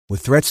With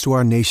threats to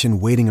our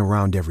nation waiting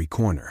around every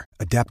corner,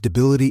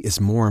 adaptability is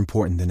more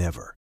important than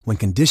ever. When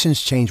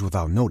conditions change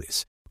without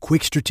notice,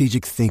 quick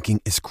strategic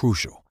thinking is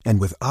crucial.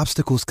 And with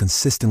obstacles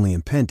consistently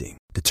impending,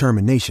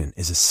 determination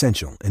is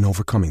essential in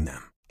overcoming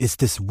them. It's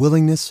this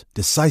willingness,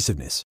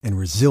 decisiveness, and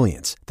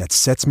resilience that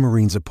sets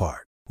Marines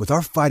apart. With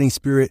our fighting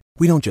spirit,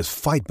 we don't just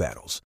fight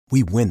battles,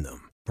 we win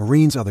them.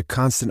 Marines are the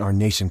constant our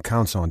nation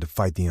counts on to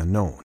fight the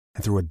unknown.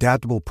 And through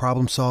adaptable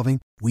problem solving,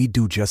 we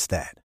do just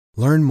that.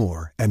 Learn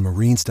more at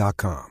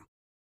marines.com.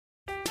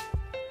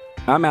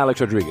 I'm Alex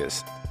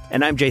Rodriguez.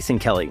 And I'm Jason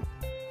Kelly.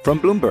 From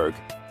Bloomberg,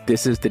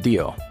 this is The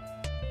Deal.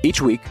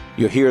 Each week,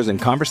 you'll hear us in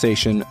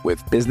conversation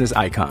with business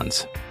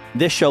icons.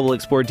 This show will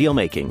explore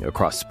deal-making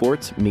across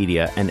sports,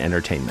 media, and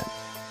entertainment.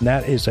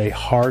 That is a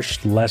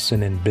harsh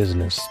lesson in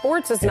business.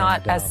 Sports is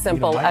not as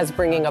simple as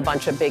bringing a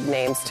bunch of big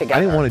names together. I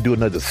didn't want to do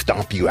another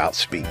stomp you out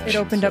speech. It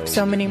opened up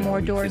so many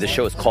more doors. The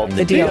show is called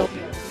The Deal.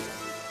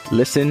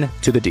 Listen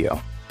to The Deal.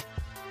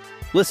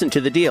 Listen to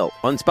The Deal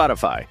on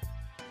Spotify.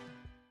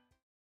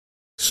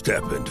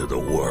 Step into the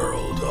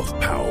world of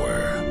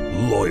power,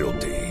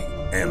 loyalty,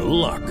 and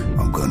luck.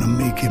 I'm gonna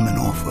make him an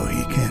offer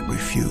he can't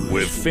refuse.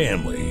 With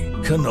family,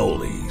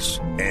 cannolis,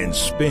 and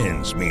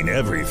spins mean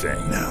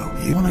everything. Now,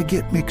 you wanna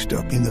get mixed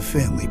up in the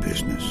family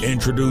business.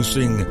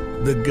 Introducing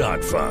The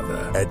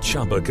Godfather at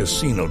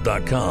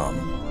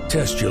ChumbaCasino.com.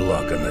 Test your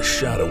luck in the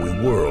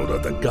shadowy world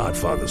of The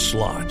Godfather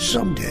slot.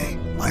 Someday,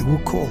 I will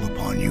call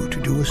upon you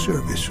to do a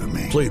service for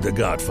me. Play The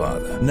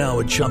Godfather, now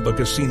at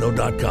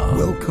ChumbaCasino.com.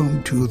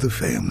 Welcome to the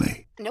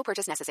family. No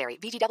purchase necessary.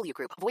 VGW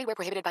Group. Void where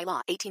prohibited by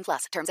law. 18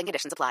 plus. Terms and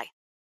conditions apply.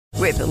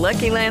 With the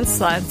Lucky Land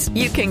Slots,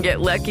 you can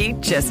get lucky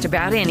just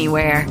about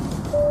anywhere.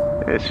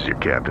 This is your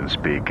captain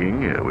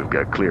speaking. We've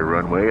got clear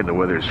runway and the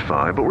weather's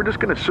fine, but we're just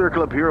going to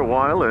circle up here a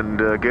while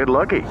and get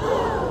lucky.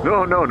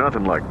 No,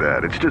 nothing like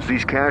that. It's just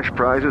these cash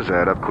prizes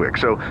add up quick.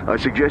 So I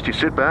suggest you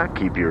sit back,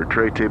 keep your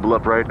tray table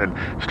upright, and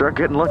start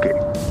getting lucky.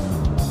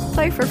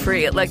 Play for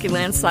free at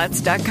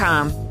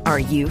LuckyLandSlots.com. Are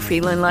you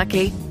feeling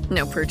lucky?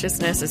 No purchase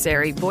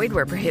necessary. Void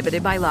where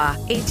prohibited by law.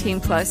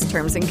 18 plus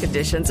terms and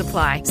conditions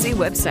apply. See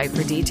website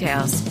for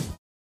details.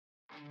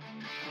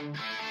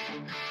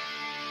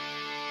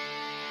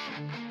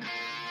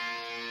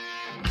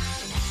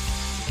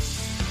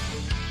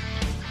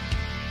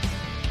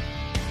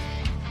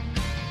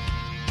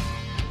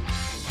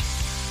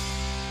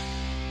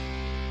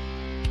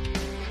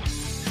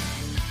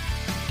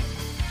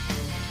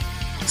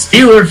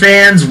 Steeler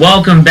fans,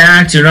 welcome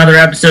back to another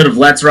episode of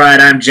Let's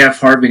Ride. I'm Jeff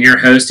Hartman, your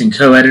host and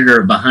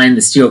co-editor of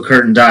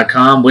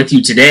BehindTheSteelCurtain.com, with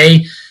you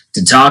today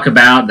to talk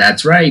about,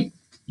 that's right,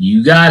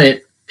 you got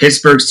it,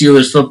 Pittsburgh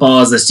Steelers football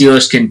as the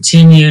Steelers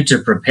continue to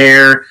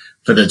prepare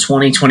for the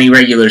 2020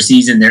 regular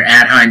season. They're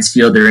at Heinz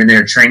Field, they're in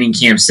their training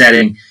camp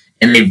setting,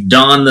 and they've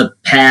donned the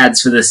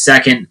pads for the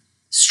second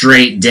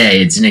straight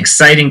day. It's an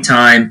exciting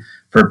time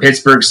for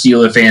Pittsburgh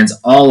Steelers fans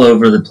all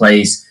over the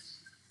place.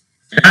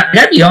 I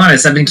gotta be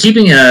honest, I've been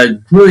keeping a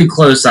really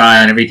close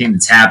eye on everything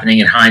that's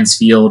happening at Heinz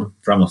Field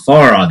from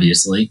afar,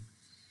 obviously.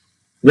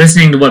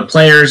 Listening to what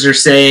players are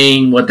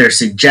saying, what they're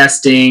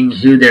suggesting,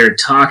 who they're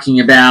talking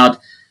about.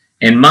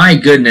 And my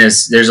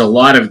goodness, there's a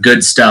lot of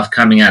good stuff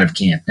coming out of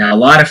camp. Now, a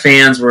lot of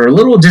fans were a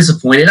little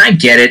disappointed. I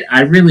get it.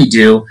 I really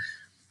do.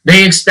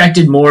 They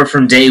expected more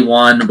from day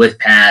one with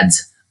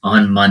pads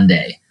on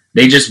Monday.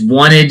 They just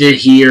wanted to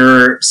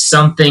hear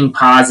something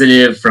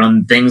positive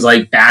from things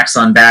like backs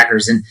on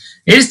backers, and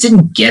they just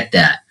didn't get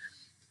that.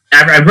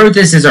 I wrote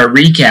this as our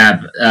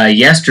recap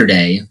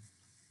yesterday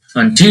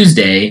on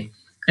Tuesday,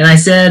 and I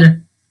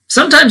said,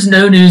 sometimes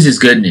no news is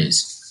good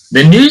news.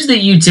 The news that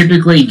you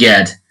typically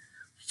get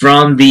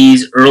from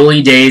these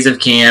early days of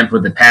camp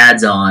with the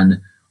pads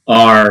on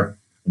are,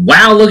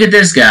 wow, look at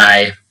this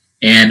guy,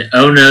 and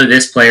oh no,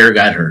 this player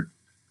got hurt.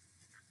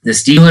 The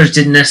Steelers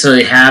didn't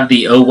necessarily have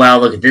the, oh, wow,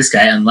 look at this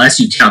guy, unless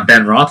you count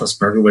Ben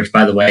Roethlisberger, which,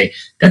 by the way,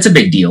 that's a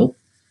big deal.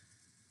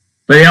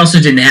 But they also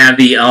didn't have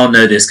the, oh,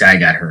 no, this guy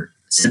got hurt.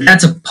 So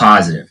that's a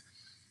positive.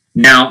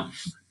 Now,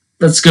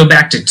 let's go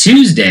back to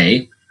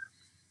Tuesday.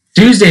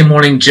 Tuesday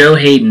morning, Joe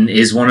Hayden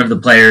is one of the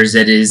players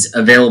that is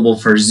available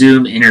for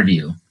Zoom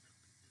interview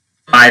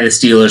by the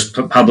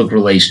Steelers public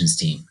relations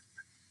team.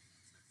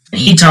 And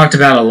he talked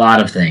about a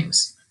lot of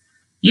things.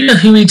 You know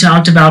who he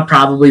talked about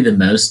probably the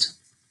most?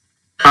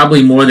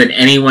 Probably more than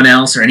anyone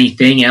else or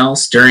anything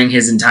else during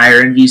his entire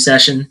interview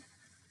session.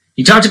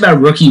 He talked about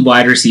rookie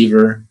wide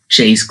receiver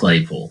Chase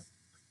Claypool.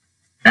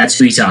 That's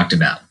who he talked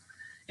about.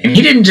 And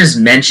he didn't just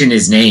mention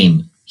his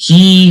name.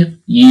 He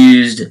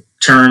used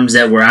terms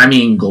that were,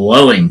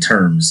 glowing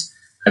terms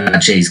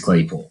about Chase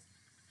Claypool.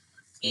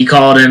 He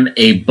called him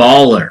a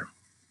baller.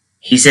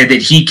 He said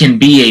that he can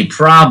be a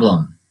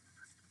problem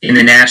in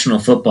the National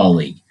Football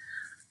League.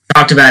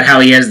 Talked about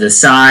how he has the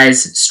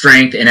size,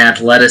 strength, and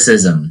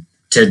athleticism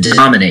to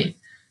dominate.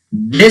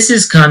 This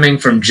is coming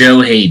from Joe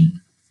Hayden.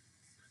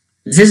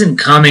 This isn't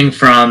coming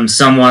from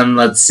someone,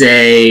 let's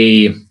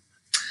say,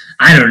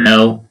 I don't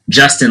know,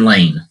 Justin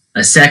Lane,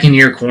 a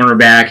second-year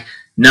cornerback,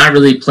 not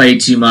really played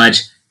too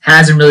much,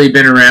 hasn't really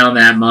been around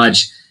that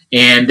much,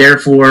 and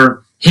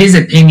therefore his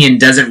opinion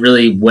doesn't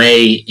really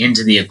weigh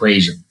into the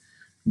equation.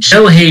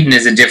 Joe Haden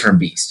is a different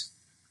beast.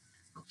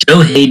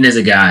 Joe Haden is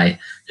a guy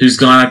who's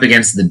gone up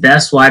against the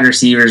best wide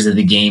receivers that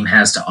the game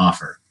has to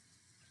offer.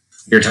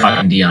 You're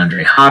talking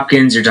DeAndre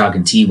Hopkins, you're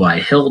talking T.Y.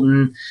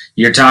 Hilton,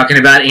 you're talking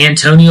about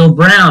Antonio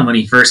Brown when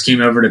he first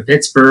came over to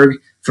Pittsburgh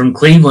from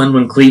Cleveland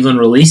when Cleveland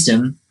released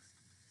him.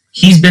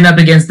 He's been up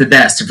against the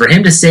best. And for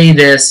him to say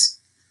this,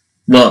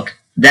 look,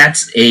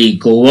 that's a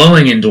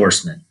glowing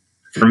endorsement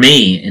for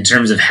me in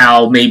terms of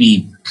how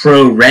maybe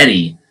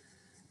pro-ready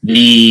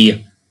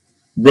the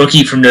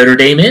rookie from Notre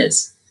Dame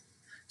is.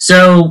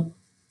 So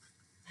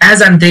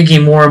as I'm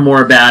thinking more and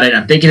more about it,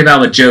 I'm thinking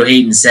about what Joe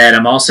Haden said.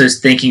 I'm also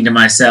thinking to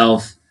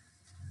myself,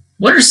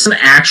 what are some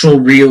actual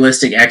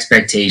realistic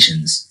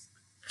expectations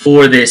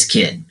for this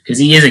kid? Because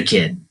he is a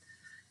kid.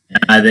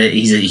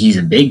 He's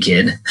a big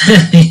kid,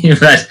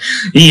 but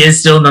he is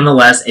still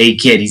nonetheless a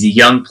kid. He's a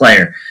young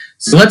player.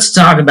 So let's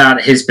talk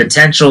about his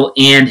potential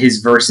and his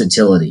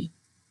versatility.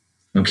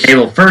 Okay,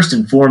 well, first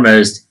and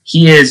foremost,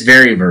 he is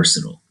very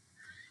versatile.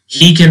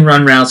 He can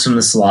run routes from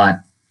the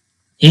slot.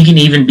 He can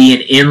even be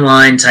an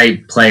inline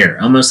type player,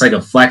 almost like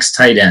a flex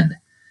tight end.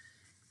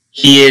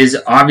 He is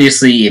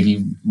obviously, if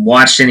you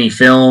watched any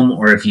film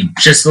or if you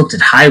just looked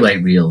at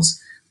highlight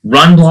reels,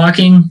 run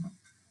blocking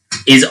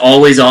is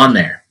always on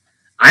there.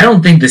 I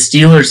don't think the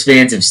Steelers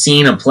fans have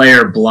seen a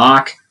player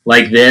block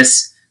like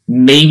this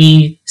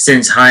maybe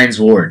since Hines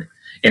Ward.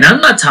 And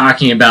I'm not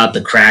talking about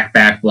the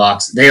crackback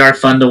blocks. They are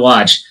fun to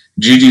watch.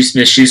 Juju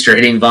Smith-Schuster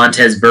hitting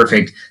Vontaze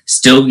Burfict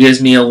still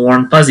gives me a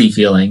warm, fuzzy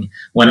feeling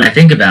when I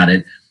think about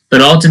it.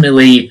 But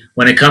ultimately,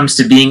 when it comes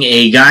to being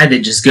a guy that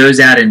just goes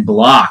out and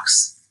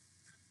blocks,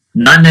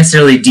 not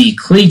necessarily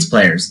decleats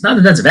players, not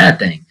that that's a bad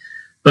thing,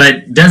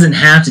 but doesn't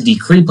have to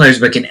decleat players,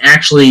 but can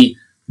actually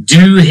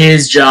do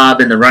his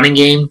job in the running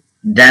game,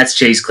 that's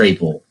Chase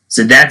Claypool.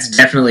 So that's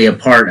definitely a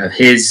part of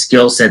his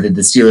skill set that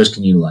the Steelers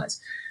can utilize.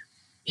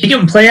 He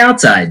can play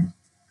outside,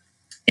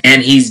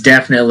 and he's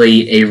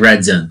definitely a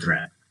red zone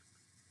threat.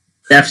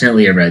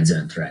 Definitely a red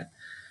zone threat.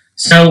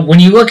 So when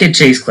you look at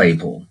Chase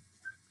Claypool,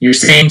 you're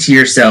saying to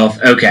yourself,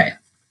 okay,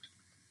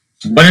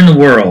 what in the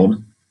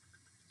world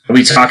are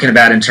we talking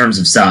about in terms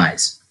of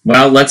size?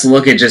 Well, let's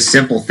look at just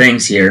simple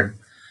things here.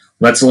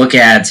 Let's look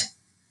at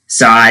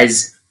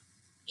size.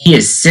 He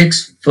is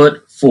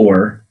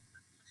 6'4",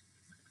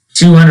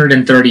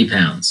 230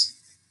 pounds.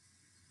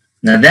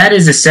 Now that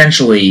is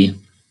essentially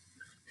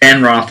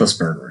Ben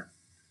Roethlisberger,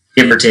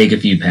 give or take a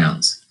few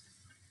pounds.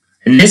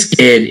 And this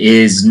kid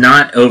is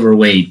not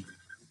overweight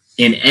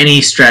in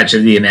any stretch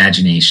of the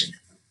imagination.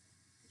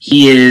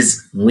 He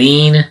is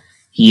lean,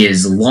 he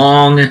is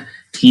long,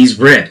 he's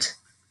ripped.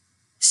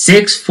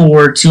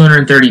 6'4",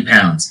 230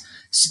 pounds.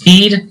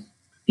 Speed,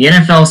 the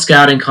NFL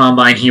scouting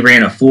combine, he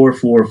ran a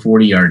 4.4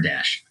 40-yard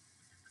dash.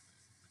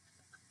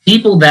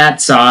 People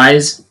that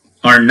size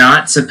are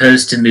not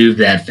supposed to move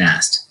that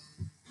fast.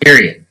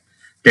 Period.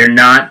 They're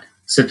not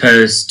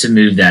supposed to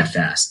move that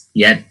fast.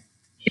 Yet,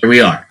 here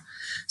we are.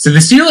 So the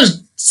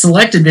Steelers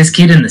selected this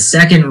kid in the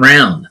second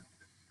round.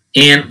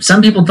 And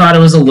some people thought it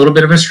was a little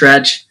bit of a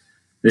stretch.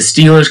 The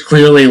Steelers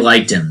clearly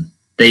liked him.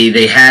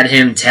 They had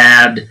him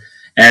tabbed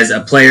as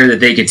a player that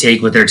they could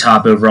take with their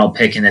top overall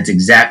pick, and that's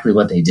exactly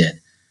what they did.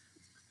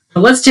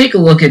 But let's take a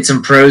look at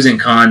some pros and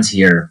cons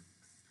here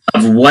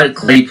of what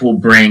Claypool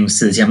brings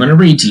to the team. I'm going to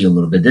read to you a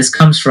little bit. This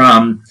comes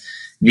from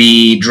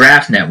the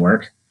Draft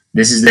Network.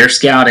 This is their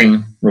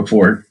scouting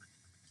report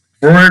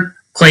for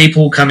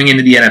Claypool coming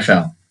into the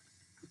NFL.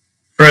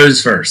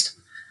 Pros first.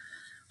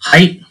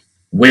 Height,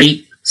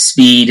 weight,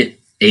 speed,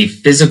 a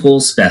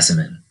physical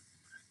specimen.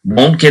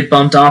 Won't get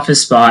bumped off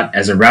his spot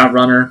as a route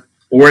runner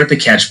or at the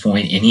catch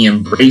point, and he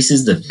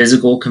embraces the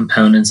physical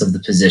components of the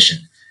position.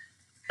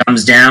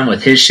 Comes down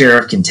with his share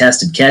of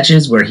contested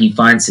catches where he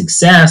finds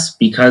success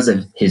because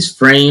of his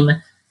frame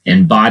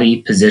and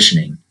body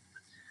positioning.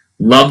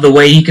 Love the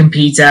way he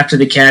competes after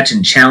the catch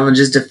and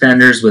challenges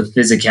defenders with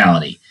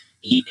physicality.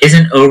 He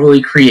isn't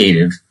overly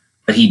creative,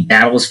 but he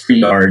battles for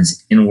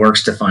yards and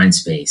works to find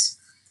space.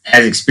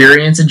 Has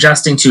experience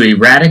adjusting to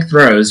erratic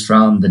throws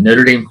from the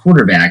Notre Dame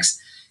quarterbacks,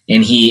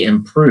 and he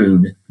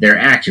improved their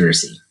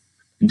accuracy.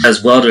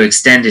 Does well to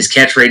extend his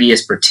catch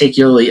radius,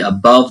 particularly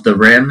above the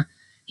rim.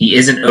 He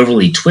isn't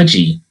overly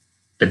twitchy,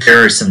 but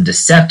there is some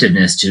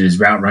deceptiveness to his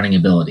route running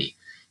ability.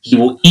 He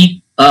will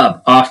eat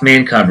up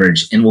off-man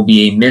coverage and will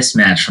be a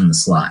mismatch from the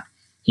slot.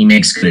 He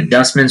makes good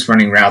adjustments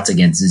running routes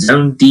against his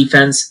own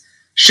defense,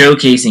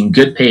 showcasing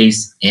good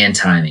pace and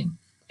timing.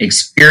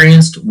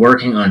 Experienced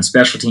working on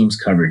special teams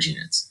coverage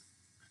units.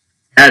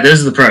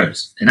 Those are the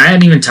pros. And I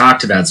hadn't even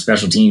talked about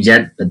special teams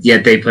yet, but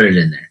yet they put it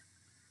in there.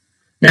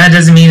 Now, that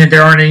doesn't mean that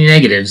there aren't any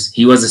negatives.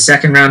 He was a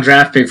second-round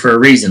draft pick for a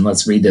reason.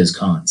 Let's read those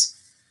cons.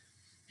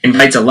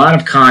 Invites a lot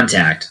of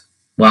contact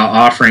while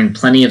offering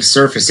plenty of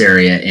surface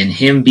area, and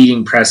him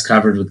beating press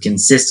coverage with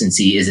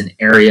consistency is an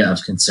area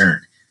of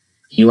concern.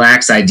 He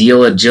lacks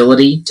ideal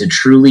agility to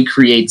truly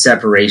create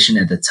separation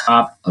at the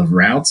top of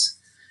routes,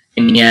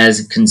 and he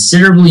has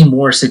considerably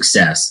more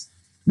success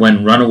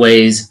when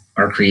runaways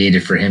are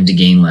created for him to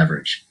gain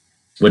leverage.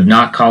 would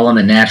not call him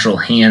a natural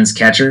hands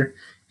catcher,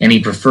 and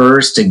he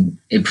prefers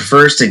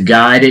to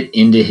guide it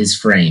into his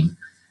frame.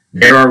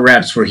 There are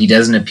reps where he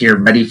doesn't appear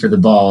ready for the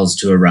balls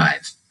to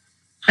arrive.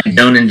 I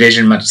don't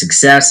envision much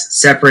success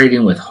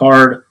separating with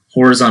hard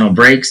horizontal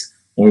breaks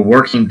or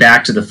working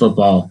back to the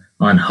football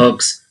on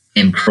hooks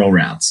and curl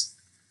routes.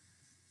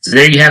 So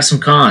there you have some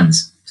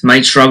cons. He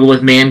might struggle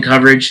with man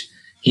coverage.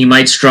 He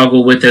might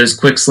struggle with those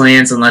quick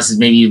slants unless it's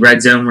maybe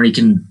red zone where he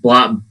can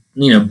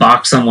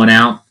box someone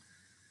out.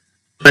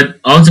 But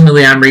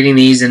ultimately, I'm reading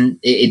these, and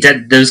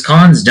those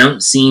cons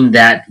don't seem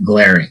that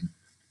glaring.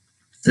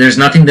 So there's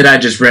nothing that I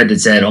just read that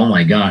said, oh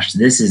my gosh,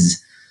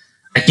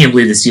 I can't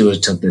believe the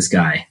Steelers took this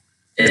guy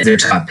as their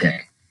top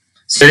pick.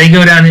 So they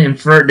go down and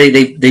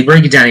they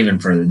break it down even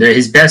further.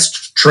 His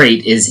best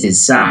trait is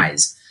his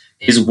size.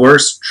 His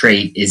worst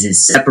trait is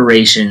his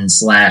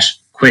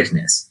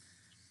separation/quickness.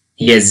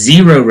 He has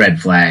 0 red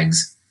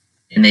flags,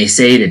 and they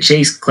say that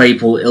Chase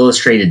Claypool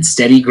illustrated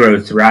steady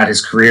growth throughout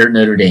his career at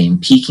Notre Dame,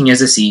 peaking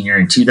as a senior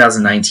in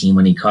 2019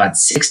 when he caught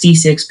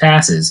 66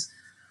 passes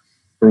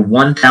for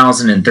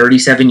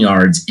 1,037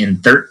 yards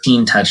and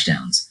 13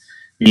 touchdowns.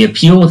 The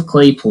appeal with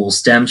Claypool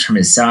stems from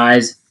his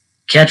size,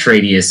 catch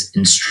radius,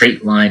 and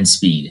straight line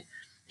speed.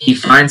 He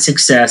finds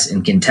success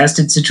in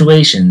contested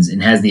situations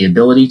and has the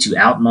ability to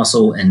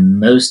outmuscle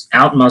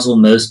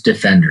most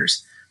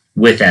defenders.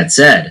 With that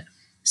said,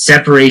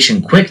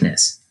 separation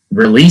quickness,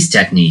 release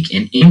technique,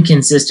 and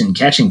inconsistent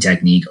catching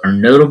technique are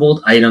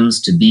notable items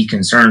to be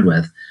concerned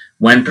with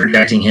when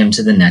projecting him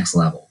to the next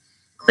level.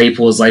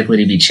 Claypool is likely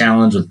to be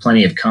challenged with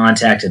plenty of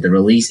contact at the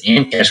release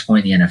and catch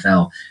point in the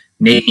NFL,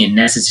 making it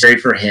necessary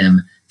for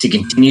him to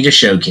continue to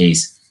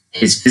showcase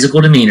his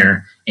physical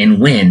demeanor and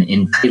win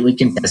in tightly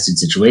contested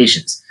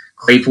situations.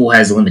 Claypool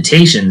has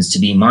limitations to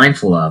be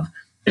mindful of,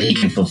 but he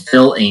can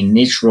fulfill a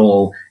niche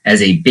role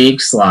as a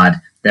big slot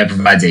that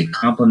provides a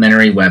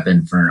complementary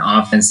weapon for an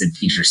offense that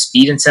features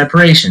speed and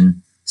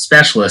separation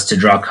specialists to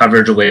draw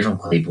coverage away from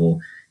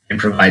Claypool and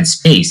provide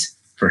space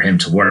for him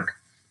to work.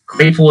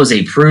 Claypool is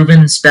a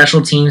proven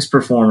special teams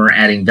performer,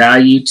 adding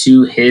value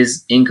to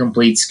his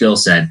incomplete skill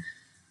set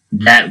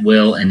that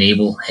will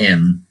enable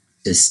him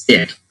to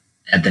stick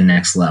at the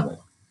next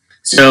level.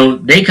 So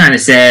they kind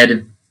of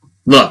said,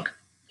 look,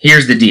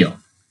 here's the deal.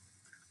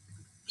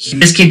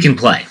 This kid can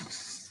play.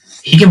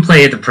 He can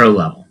play at the pro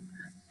level.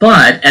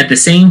 But at the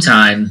same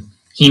time,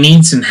 he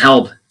needs some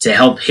help to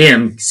help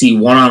him see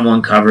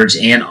one-on-one coverage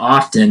and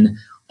often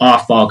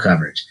off-ball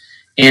coverage.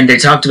 And they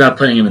talked about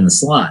putting him in the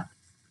slot.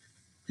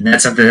 And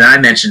that's something that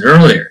I mentioned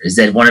earlier, is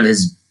that one of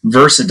his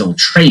versatile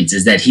traits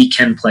is that he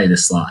can play the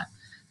slot.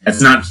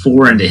 That's not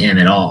foreign to him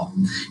at all.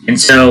 And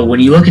so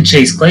when you look at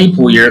Chase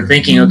Claypool, you're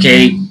thinking,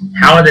 okay,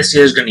 how are the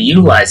Steelers going to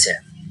utilize him?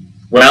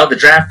 Well, the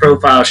draft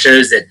profile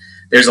shows that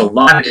there's a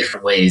lot of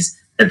different ways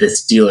that the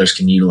Steelers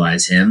can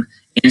utilize him,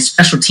 and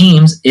special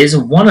teams is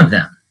one of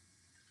them.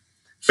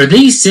 For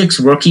these 6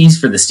 rookies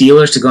for the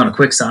Steelers, to go on a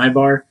quick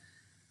sidebar,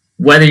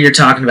 whether you're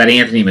talking about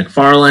Anthony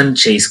McFarland,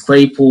 Chase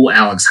Claypool,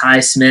 Alex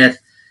Highsmith,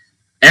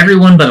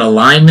 everyone but a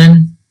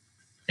lineman,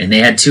 and they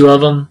had 2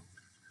 of them,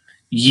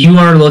 you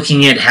are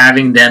looking at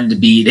having them to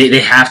be, they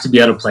have to be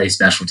able to play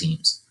special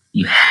teams.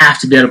 You have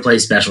to be able to play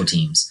special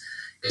teams.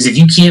 Because if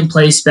you can't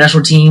play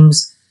special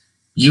teams,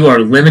 you are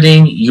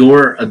limiting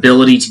your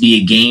ability to be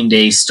a game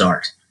day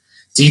start.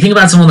 So you think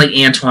about someone like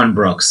Antoine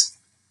Brooks.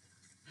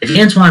 If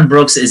Antoine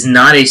Brooks is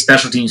not a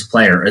special teams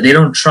player, or they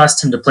don't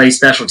trust him to play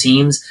special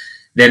teams,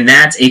 then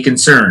that's a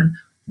concern.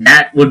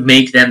 That would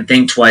make them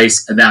think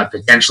twice about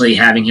potentially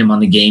having him on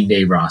the game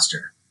day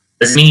roster.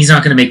 Doesn't mean he's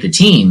not going to make the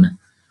team,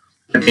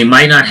 but they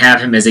might not have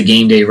him as a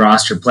game day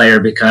roster player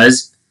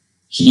because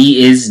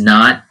he is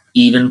not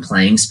even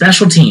playing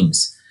special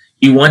teams.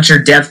 You want your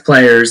depth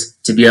players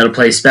to be able to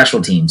play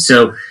special teams.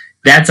 So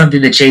that's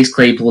something that Chase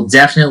Claypool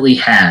definitely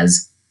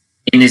has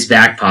in his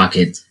back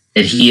pocket,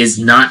 that he is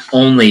not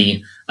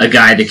only a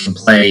guy that can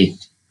play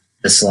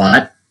the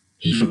slot,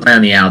 he can play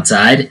on the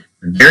outside,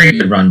 very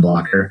good run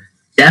blocker,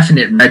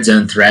 definite red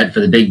zone threat for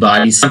the big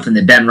bodies, something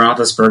that Ben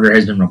Roethlisberger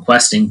has been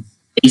requesting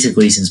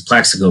basically since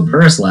Plexico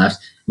Burress left,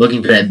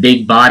 looking for that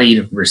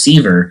big-bodied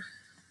receiver,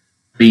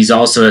 but he's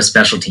also a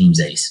special teams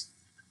ace.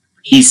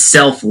 He's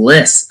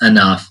selfless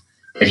enough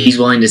that he's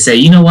willing to say,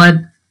 you know what,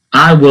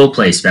 I will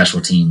play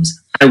special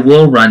teams. I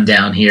will run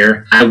down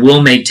here. I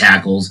will make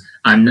tackles.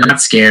 I'm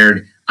not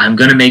scared. I'm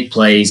going to make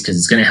plays because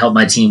it's going to help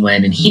my team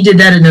win. And he did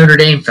that at Notre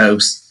Dame,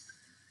 folks.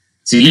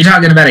 So you're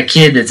talking about a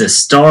kid that's a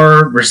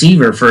star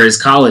receiver for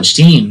his college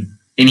team,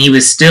 and he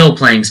was still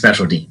playing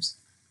special teams.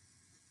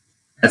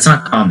 That's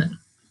not common.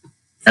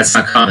 That's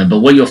not common.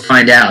 But what you'll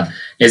find out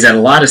is that a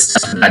lot of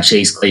stuff about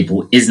Chase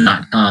Claypool is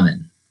not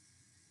common.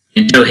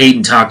 And Joe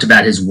Hayden talked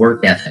about his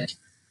work ethic.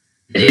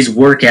 That his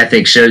work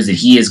ethic shows that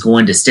he is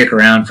going to stick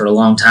around for a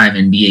long time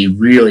and be a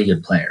really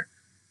good player.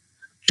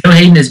 Joe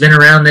Hayden has been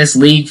around this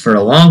league for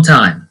a long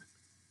time.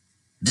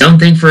 Don't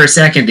think for a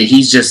second that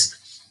he's just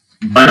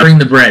buttering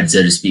the bread,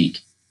 so to speak.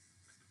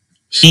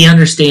 He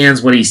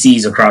understands what he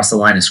sees across the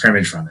line of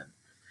scrimmage from him.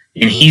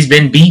 And he's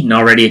been beaten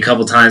already a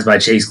couple times by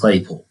Chase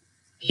Claypool.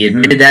 He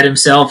admitted that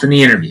himself in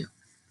the interview.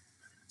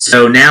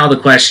 So now the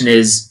question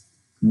is,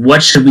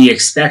 what should we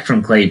expect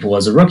from Claypool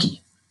as a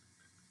rookie?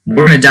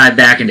 We're going to dive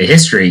back into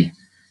history,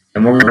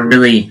 and we're going to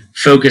really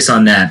focus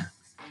on that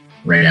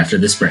right after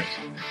this break.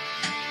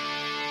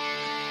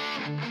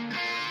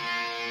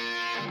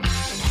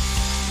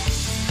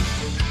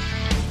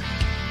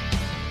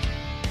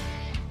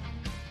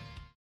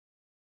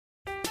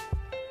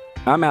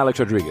 I'm Alex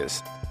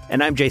Rodriguez.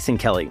 And I'm Jason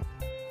Kelly.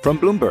 From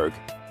Bloomberg,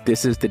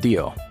 this is The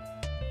Deal.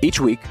 Each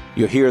week,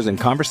 you'll hear us in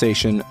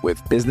conversation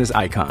with business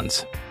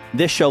icons.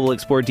 This show will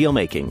explore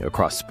deal-making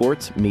across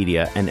sports,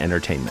 media, and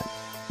entertainment.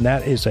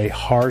 That is a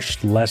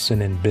harsh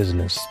lesson in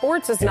business.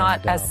 Sports is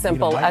not as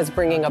simple as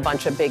bringing a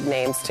bunch of big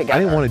names together. I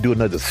didn't want to do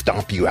another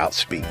stomp you out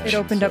speech. It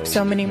opened up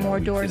so many more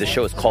doors. The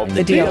show is called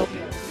The Deal.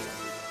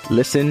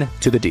 Listen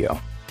to The Deal.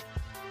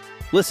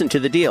 Listen to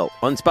The Deal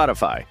on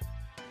Spotify.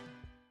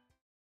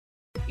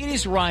 It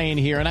is Ryan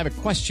here, and I have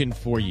a question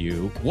for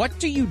you. What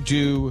do you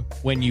do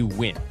when you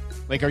win?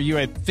 Like, are you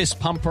a fist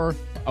pumper,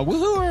 a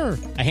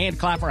woohooer, a hand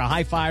clapper, a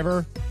high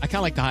fiver? I kind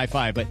of like the high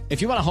five, but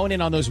if you want to hone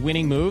in on those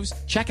winning moves,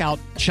 check out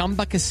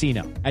Chumba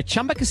Casino. At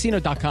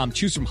ChumbaCasino.com,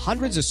 choose from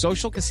hundreds of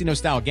social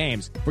casino-style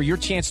games for your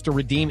chance to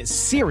redeem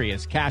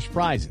serious cash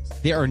prizes.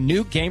 There are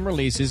new game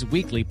releases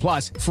weekly,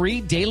 plus free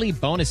daily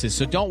bonuses,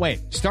 so don't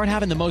wait. Start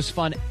having the most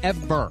fun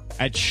ever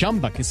at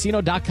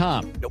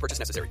ChumbaCasino.com. No purchase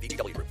necessary.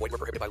 VGW. Void where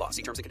prohibited by law.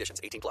 See terms and conditions.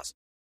 18+.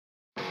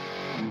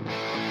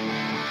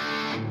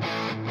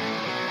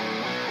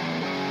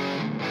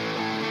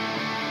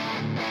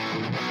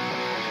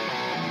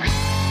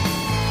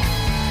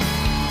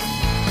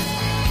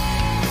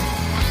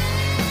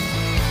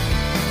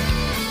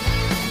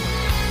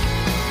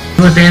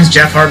 Hello fans,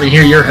 Jeff Hartman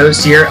here, your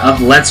host here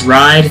of Let's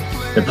Ride,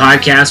 the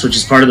podcast, which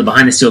is part of the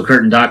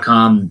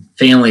BehindTheSteelCurtain.com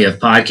family of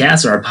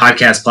podcasts, or our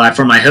podcast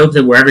platform. I hope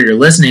that wherever you're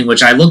listening,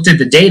 which I looked at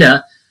the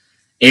data,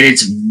 and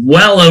it's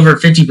well over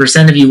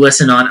 50% of you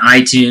listen on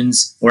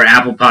iTunes or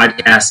Apple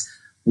Podcasts.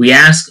 We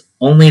ask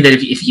only that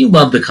if you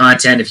love the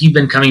content, if you've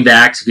been coming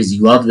back because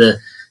you love the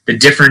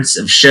difference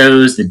of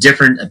shows, the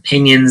different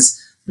opinions,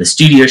 the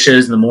studio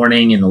shows in the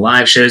morning and the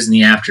live shows in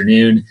the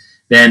afternoon,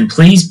 then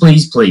please,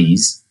 please,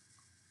 please,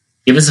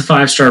 give us a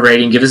 5-star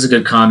rating. Give us a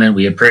good comment.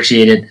 We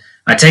appreciate it.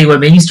 I tell you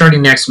what, maybe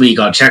starting next week,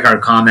 I'll check our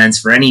comments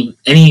for any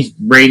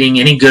rating,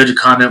 any good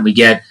comment we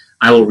get.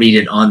 I will read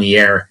it on the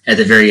air at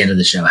the very end of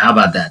the show. How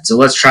about that? So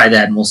let's try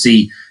that, and we'll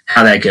see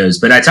how that goes.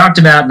 But I talked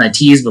about, and I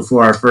teased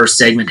before our first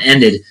segment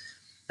ended,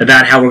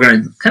 about how we're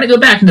going to kind of go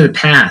back into the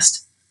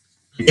past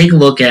and take a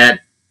look at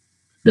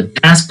the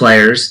past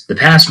players, the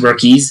past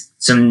rookies,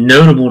 some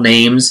notable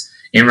names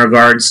in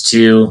regards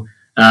to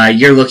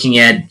you're looking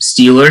at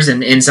Steelers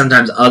and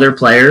sometimes other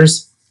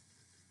players,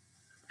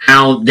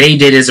 how they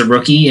did as a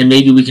rookie, and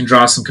maybe we can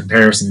draw some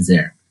comparisons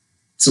there.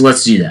 So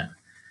let's do that.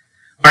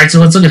 All right, so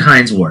let's look at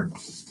Hines Ward.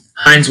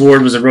 Hines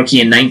Ward was a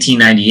rookie in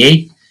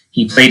 1998.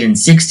 He played in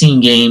 16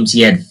 games.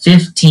 He had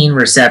 15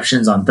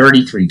 receptions on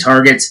 33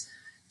 targets,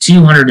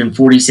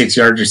 246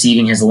 yards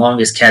receiving. His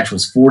longest catch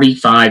was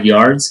 45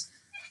 yards,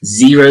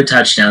 0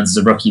 touchdowns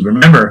as a rookie.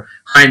 Remember,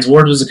 Hines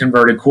Ward was a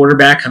converted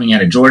quarterback coming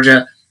out of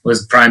Georgia,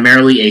 was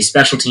primarily a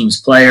special teams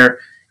player,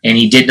 and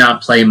he did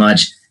not play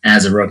much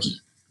as a rookie.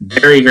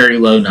 Very, very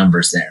low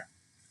numbers there.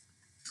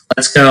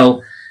 Let's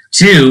go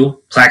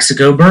to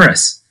Plaxico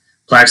Burress.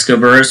 Plaxico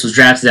Burress was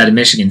drafted out of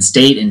Michigan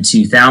State in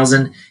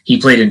 2000. He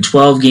played in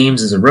 12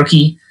 games as a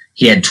rookie.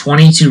 He had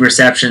 22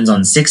 receptions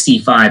on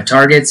 65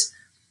 targets,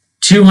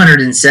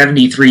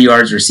 273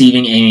 yards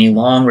receiving, and a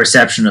long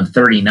reception of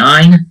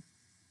 39,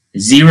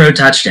 0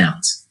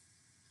 touchdowns.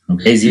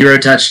 Okay, 0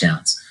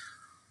 touchdowns.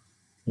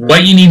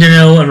 What you need to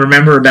know and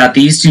remember about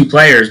these two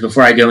players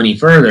before I go any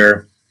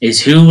further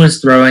is who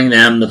was throwing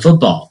them the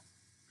football.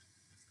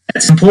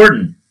 That's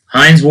important.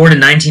 Hines Ward in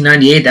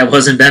 1998, that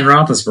wasn't Ben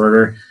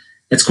Roethlisberger.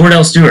 It's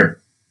Cordell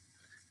Stewart.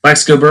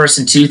 Plaxico Burress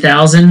in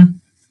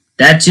 2000,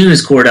 that too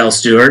is Cordell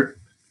Stewart,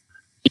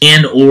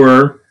 and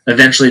or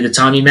eventually the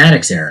Tommy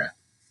Maddox era.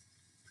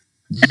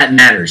 That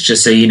matters,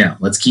 just so you know.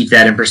 Let's keep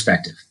that in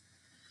perspective.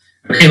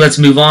 Okay, let's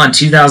move on.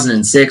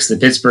 2006, the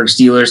Pittsburgh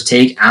Steelers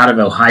take out of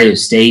Ohio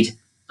State.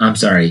 I'm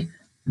sorry,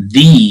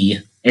 the,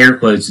 air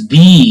quotes,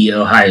 the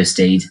Ohio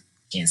State.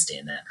 Can't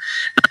stand that.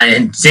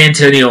 And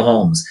Santonio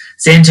Holmes.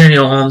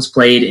 Santonio Holmes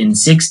played in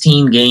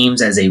 16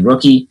 games as a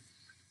rookie.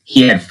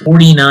 He had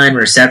 49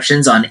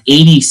 receptions on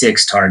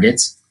 86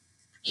 targets.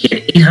 He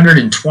had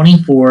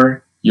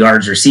 824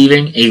 yards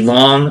receiving, a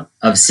long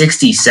of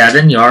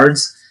 67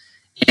 yards,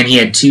 and he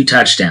had 2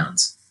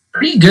 touchdowns.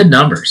 Pretty good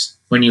numbers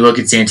when you look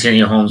at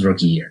Santonio Holmes'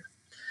 rookie year.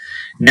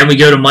 And then we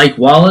go to Mike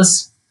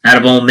Wallace out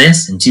of Ole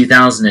Miss in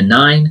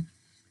 2009.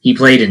 He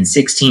played in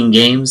 16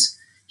 games.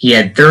 He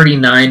had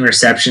 39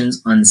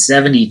 receptions on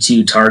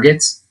 72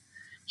 targets.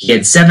 He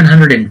had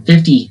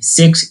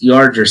 756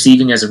 yards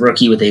receiving as a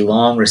rookie with a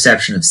long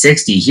reception of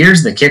 60.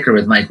 Here's the kicker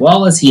with Mike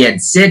Wallace. He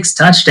had 6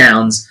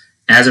 touchdowns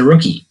as a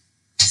rookie.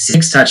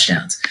 6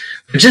 touchdowns.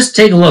 But just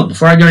take a look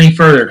before I go any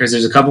further, because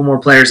there's a couple more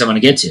players I want to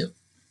get to.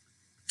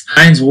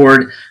 Hines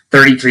Ward,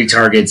 33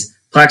 targets.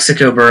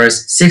 Plaxico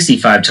Burress,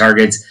 65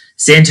 targets.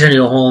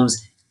 Santonio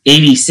Holmes,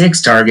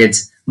 86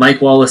 targets. Mike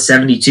Wallace,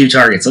 72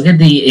 targets. Look at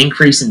the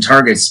increase in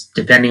targets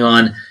depending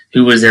on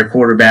who was their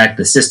quarterback,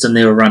 the system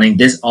they were running.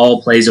 This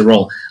all plays a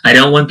role. I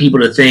don't want people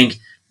to think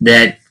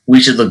that we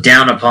should look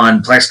down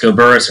upon Plexico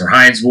Burress or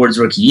Hines Ward's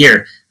rookie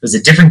year. It was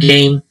a different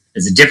game, it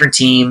was a different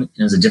team, and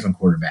it was a different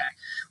quarterback.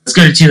 Let's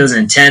go to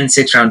 2010,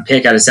 6th-round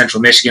pick out of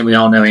Central Michigan. We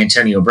all know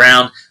Antonio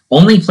Brown.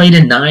 Only played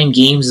in 9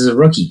 games as a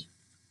rookie.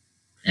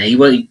 And he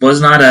was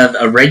not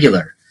a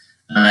regular.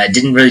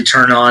 Didn't really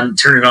turn it on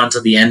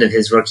till the end of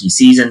his rookie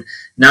season.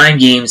 9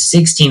 games,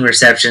 16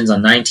 receptions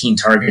on 19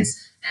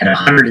 targets, had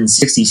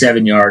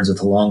 167 yards with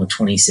a long of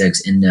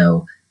 26 and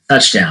no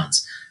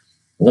touchdowns.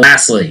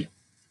 Lastly,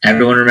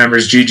 everyone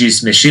remembers Juju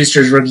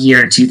Smith-Schuster's rookie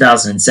year in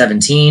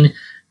 2017.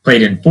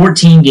 Played in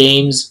 14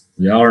 games.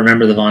 We all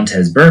remember the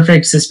Vontaze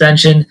Burfict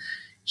suspension.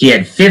 He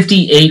had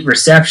 58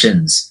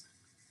 receptions,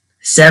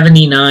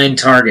 79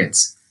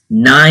 targets,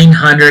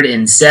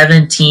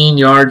 917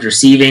 yards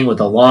receiving with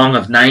a long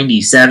of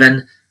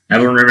 97.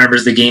 Everyone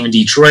remembers the game in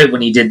Detroit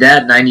when he did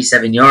that,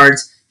 97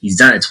 yards. He's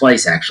done it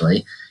twice,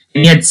 actually.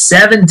 And he had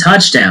 7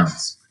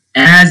 touchdowns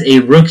as a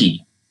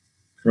rookie.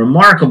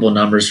 Remarkable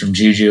numbers from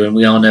Juju, and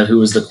we all know who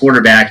was the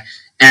quarterback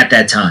at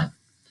that time.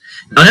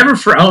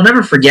 I'll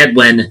never forget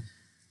when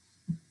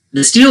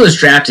the Steelers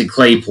drafted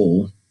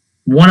Claypool.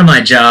 One of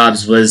my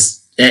jobs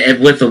was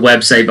with the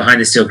website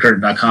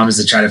BehindTheSteelCurtain.com is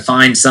to try to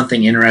find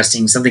something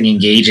interesting, something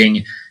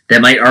engaging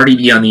that might already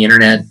be on the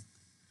internet,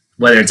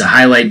 whether it's a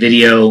highlight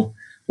video,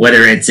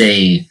 whether it's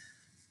a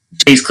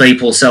Chase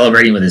Claypool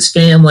celebrating with his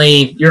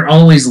family. You're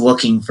always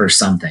looking for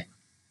something.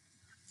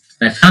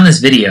 And I found this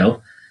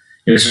video.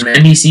 It was from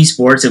NBC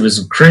Sports. It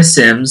was Chris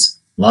Sims.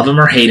 Love him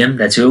or hate him,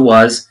 that's who it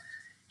was.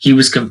 He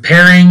was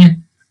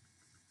comparing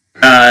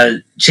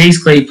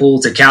Chase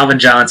Claypool to Calvin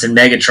Johnson,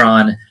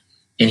 Megatron,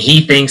 and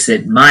he thinks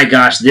that, my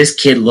gosh, this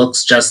kid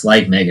looks just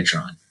like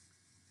Megatron.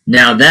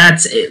 Now,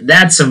 that's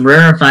some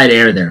rarefied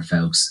air there,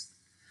 folks.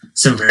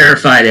 Some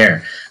rarefied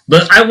air.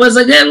 But I was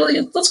like, yeah,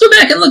 let's go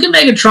back and look at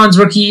Megatron's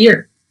rookie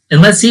year,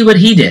 and let's see what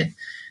he did.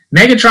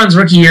 Megatron's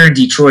rookie year in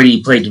Detroit,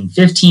 he played in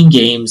 15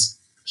 games.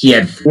 He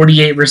had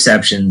 48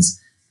 receptions,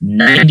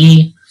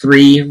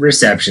 93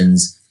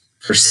 receptions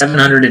for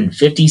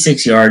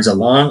 756 yards, a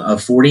long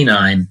of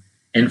 49,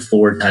 and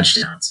 4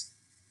 touchdowns.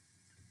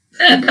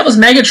 That was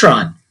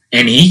Megatron.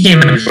 And he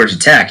came into Georgia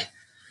Tech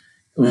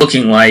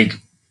looking like,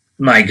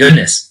 my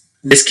goodness,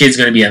 this kid's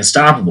going to be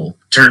unstoppable.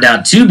 Turned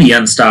out to be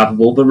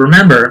unstoppable, but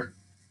remember,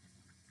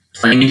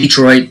 playing in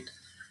Detroit,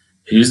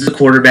 who's the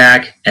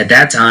quarterback at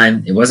that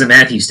time? It wasn't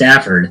Matthew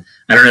Stafford.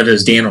 I don't know if it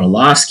was Dan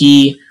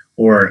Orlovsky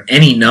or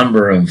any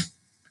number of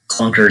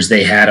clunkers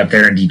they had up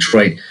there in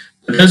Detroit.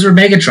 But those were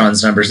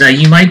Megatron's numbers. Now,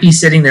 you might be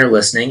sitting there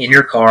listening in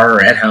your car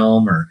or at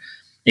home or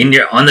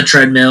on the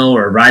treadmill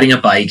or riding a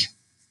bike.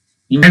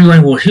 You might be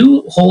wondering, well,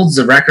 who holds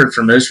the record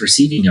for most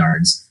receiving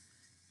yards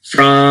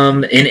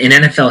in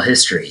NFL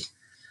history?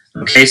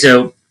 Okay,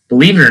 so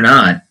believe it or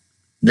not,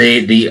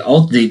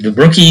 the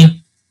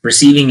rookie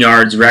receiving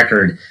yards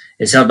record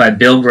is held by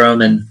Bill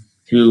Groman,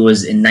 who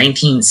was in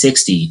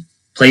 1960,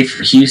 played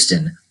for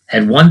Houston,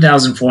 had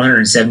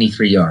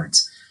 1,473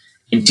 yards.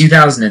 In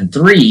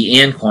 2003,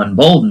 Anquan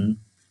Bolden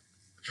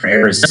for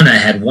Arizona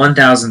had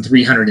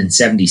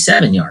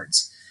 1,377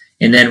 yards.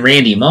 And then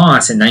Randy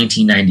Moss in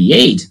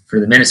 1998 for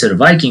the Minnesota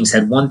Vikings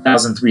had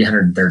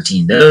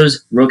 1,313.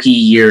 Those rookie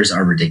years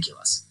are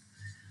ridiculous.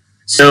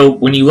 So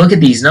when you look at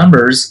these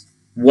numbers,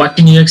 what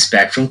can you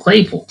expect from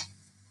Claypool?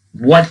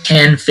 What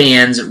can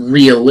fans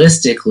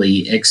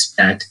realistically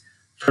expect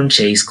from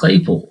Chase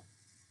Claypool?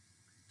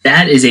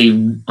 That is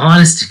a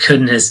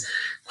honest-to-goodness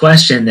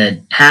question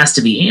that has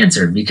to be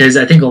answered, because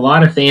I think a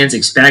lot of fans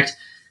expect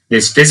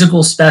this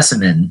physical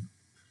specimen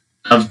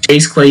of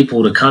Chase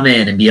Claypool to come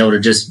in and be able to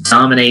just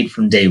dominate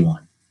from day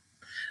one.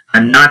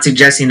 I'm not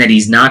suggesting that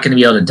he's not going to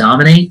be able to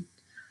dominate.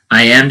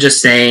 I am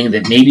just saying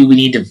that maybe we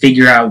need to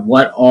figure out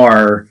what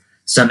are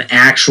some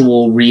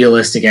actual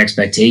realistic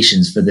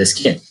expectations for this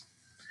kid.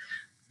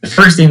 The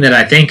first thing that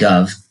I think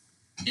of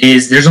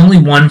is there's only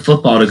one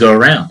football to go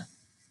around.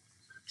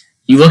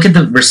 You look at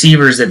the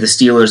receivers that the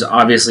Steelers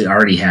obviously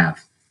already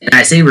have. And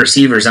I say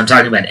receivers, I'm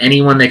talking about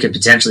anyone that could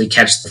potentially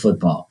catch the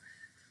football.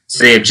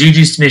 So they have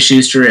Juju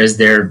Smith-Schuster as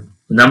their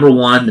number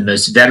one, the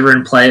most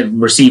veteran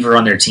receiver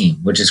on their team,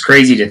 which is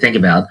crazy to think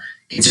about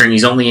considering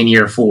he's only in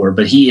year 4,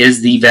 but he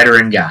is the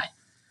veteran guy.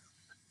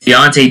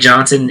 Deontay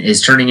Johnson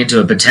is turning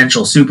into a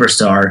potential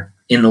superstar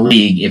in the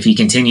league if he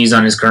continues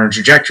on his current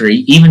trajectory,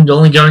 even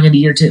only going into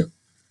year 2.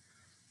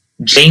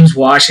 James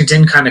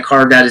Washington kind of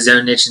carved out his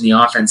own niche in the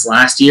offense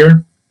last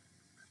year.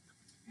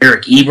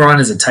 Eric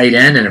Ebron as a tight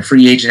end and a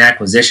free agent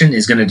acquisition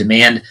is going to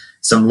demand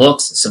some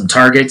looks, some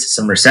targets,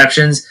 some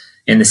receptions,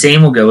 and the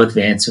same will go with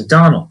Vance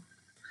McDonald.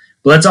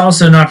 But let's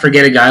also not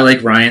forget a guy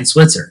like Ryan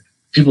Switzer.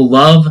 People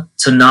love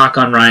to knock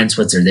on Ryan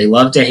Switzer. They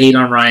love to hate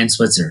on Ryan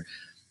Switzer.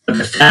 But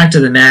the fact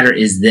of the matter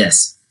is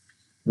this.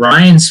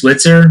 Ryan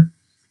Switzer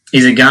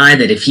is a guy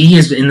that if he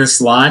is in the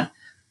slot,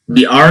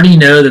 we already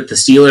know that the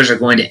Steelers are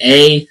going to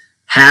A,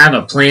 have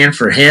a plan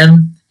for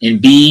him,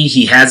 and B,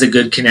 he has a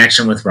good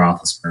connection with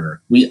Roethlisberger.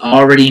 We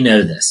already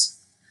know this.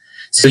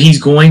 So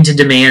he's going to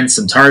demand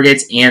some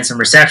targets and some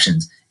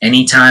receptions.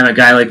 Anytime a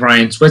guy like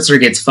Ryan Switzer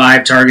gets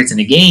 5 targets in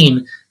a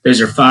game, those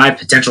are 5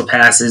 potential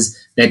passes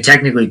that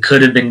technically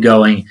could have been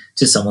going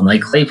to someone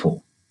like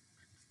Claypool.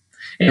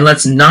 And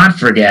let's not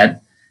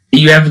forget that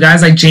you have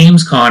guys like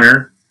James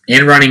Conner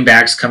and running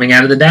backs coming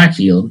out of the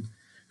backfield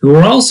who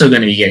are also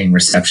going to be getting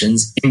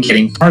receptions and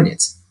getting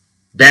targets.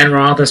 Ben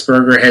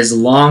Roethlisberger has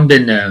long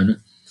been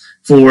known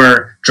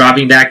for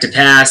dropping back to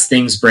pass,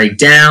 things break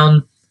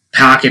down,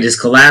 pocket is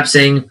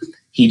collapsing,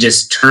 he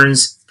just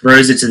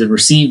throws it to the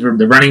receiver,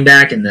 the running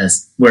back, and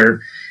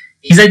where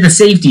he's like the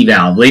safety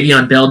valve.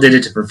 Le'Veon Bell did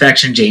it to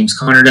perfection. James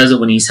Conner does it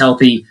when he's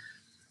healthy.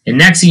 And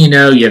next thing you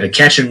know, you have a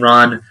catch and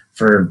run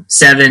for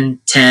 7,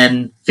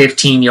 10,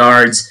 15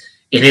 yards,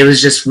 and it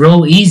was just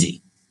real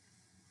easy.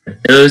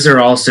 But those are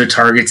also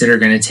targets that are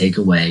going to take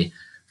away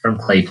from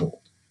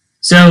Claypool.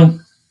 So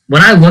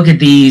when I look at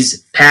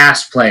these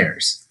past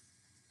players,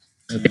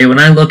 okay, when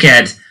I look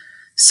at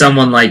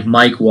someone like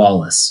Mike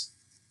Wallace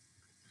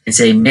and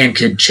say, man,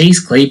 could Chase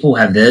Claypool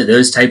have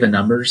those type of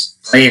numbers?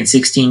 Play in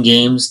 16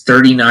 games,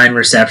 39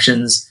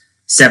 receptions,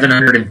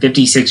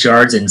 756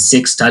 yards, and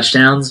 6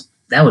 touchdowns?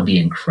 That would be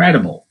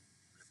incredible.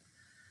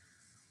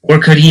 Or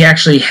could he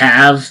actually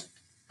have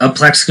a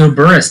Plexico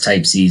Burress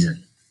type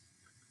season?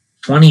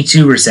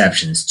 22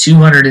 receptions,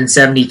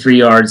 273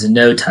 yards, and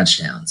no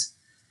touchdowns.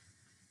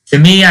 To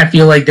me, I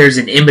feel like there's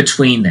an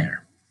in-between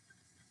there.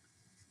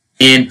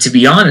 And to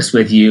be honest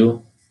with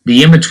you,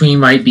 the in-between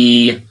might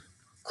be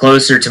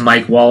closer to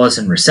Mike Wallace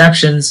in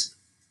receptions,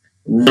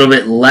 a little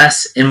bit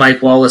less in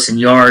Mike Wallace in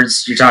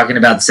yards. You're talking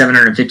about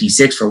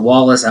 756 for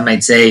Wallace. I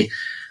might say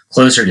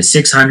closer to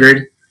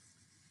 600.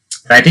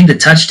 But I think the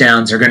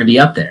touchdowns are going to be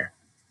up there.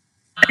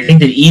 I think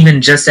that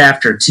even just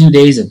after 2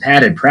 days of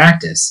padded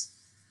practice,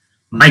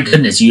 my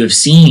goodness, you have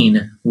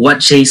seen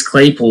what Chase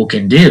Claypool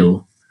can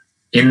do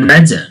in the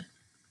red zone.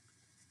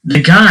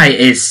 The guy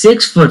is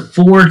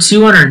 6'4",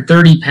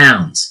 230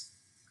 pounds.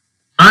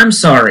 I'm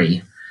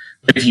sorry,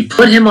 but if you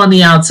put him on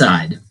the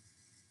outside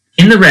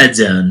in the red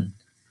zone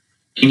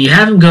and you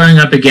have him going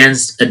up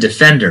against a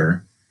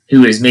defender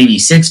who is maybe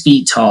 6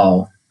 feet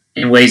tall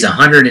and weighs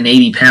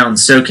 180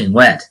 pounds soaking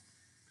wet,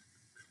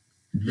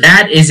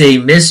 that is a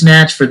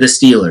mismatch for the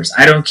Steelers.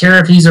 I don't care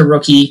if he's a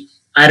rookie.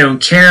 I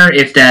don't care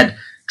if that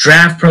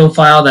draft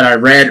profile that I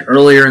read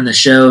earlier in the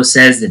show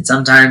says that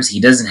sometimes he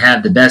doesn't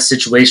have the best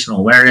situational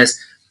awareness.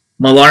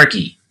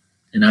 Malarkey.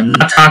 And I'm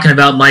not talking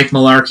about Mike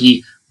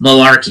Malarkey.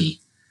 Malarkey.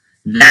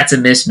 That's a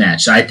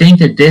mismatch. So I think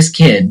that this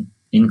kid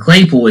in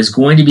Claypool is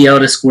going to be able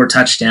to score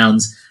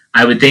touchdowns.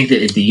 I would think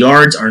that if the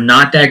yards are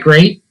not that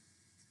great,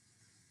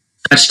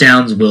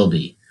 touchdowns will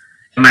be.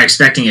 Am I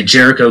expecting a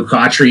Jericho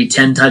Cotchery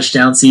 10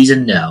 touchdown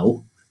season?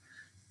 No.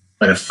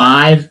 But a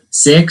 5,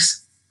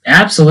 6?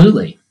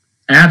 Absolutely.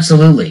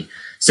 Absolutely.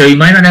 So he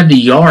might not have the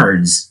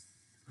yards,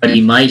 but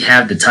he might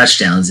have the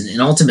touchdowns.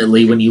 And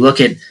ultimately, when you look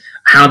at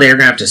how they're going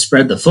to have to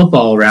spread the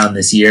football around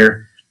this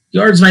year,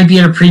 yards might be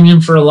at a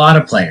premium for a lot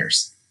of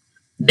players.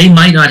 They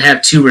might not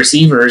have 2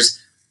 receivers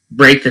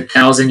break the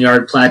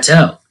 1,000-yard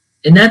plateau.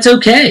 And that's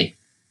okay.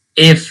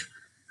 If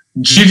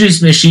Juju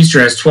Smith-Schuster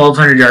has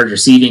 1,200 yards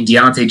receiving,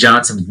 Deontay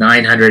Johnson with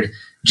 900,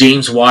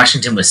 James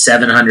Washington with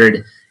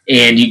 700,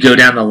 and you go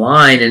down the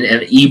line, and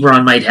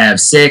Ebron might have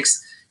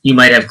 6, you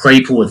might have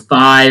Claypool with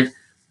 5.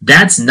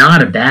 That's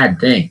not a bad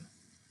thing.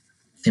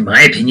 In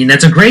my opinion,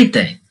 that's a great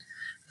thing.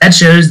 That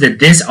shows that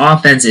this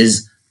offense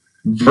is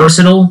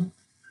versatile,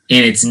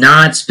 and it's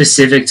not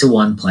specific to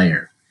one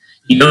player.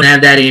 You don't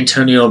have that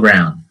Antonio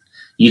Brown.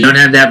 You don't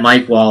have that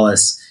Mike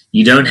Wallace.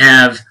 You don't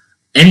have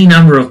any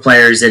number of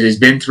players that has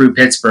been through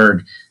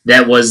Pittsburgh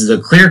that was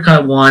the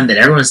clear-cut one that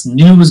everyone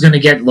knew was going to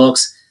get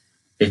looks.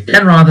 If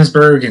Ben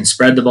Roethlisberger can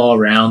spread the ball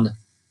around,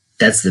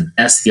 that's the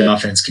best the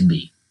offense can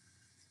be.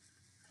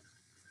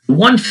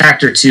 One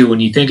factor, too, when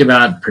you think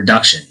about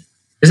production,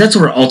 because that's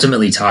what we're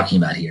ultimately talking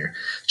about here.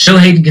 Joe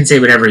Hayden can say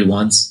whatever he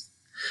wants.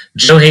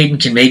 Joe Hayden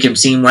can make him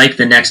seem like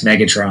the next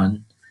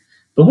Megatron.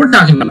 But we're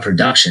talking about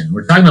production.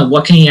 We're talking about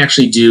what can he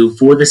actually do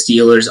for the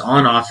Steelers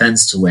on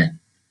offense to win.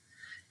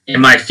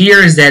 And my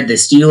fear is that the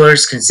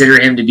Steelers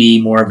consider him to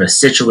be more of a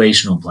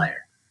situational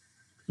player.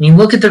 I mean,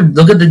 look at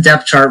the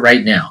depth chart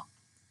right now.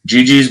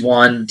 Juju's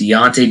 1,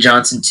 Deontay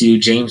Johnson 2,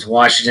 James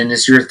Washington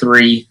is your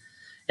 3.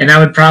 And I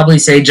would probably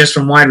say just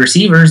from wide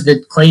receivers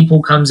that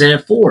Claypool comes in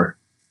at 4.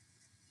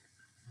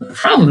 The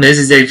problem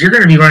is that if you're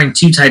going to be running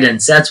 2 tight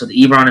end sets with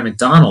Ebron and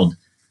McDonald,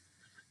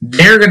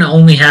 they're going to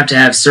only have to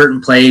have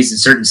certain plays and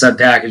certain sub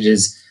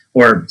packages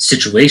or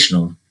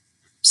situational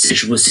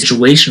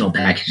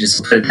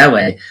packages, put it that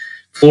way,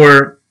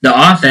 for the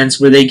offense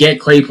where they get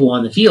Claypool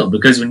on the field.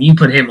 Because when you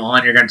put him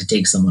on, you're going to have to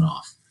take someone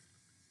off.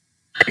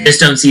 I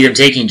just don't see them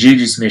taking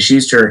Juju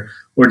Smith-Schuster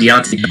or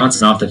Deontay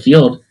Johnson off the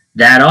field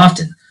that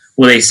often.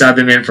 Will they sub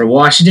him in for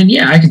Washington?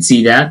 Yeah, I could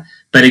see that.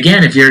 But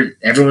again, if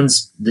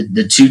everyone's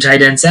the 2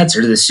 tight end sets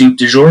are the soup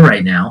du jour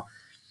right now,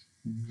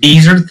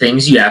 these are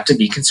things you have to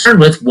be concerned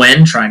with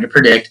when trying to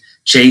predict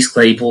Chase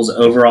Claypool's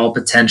overall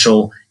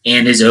potential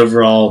and the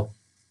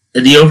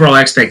overall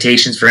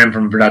expectations for him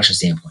from a production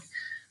standpoint.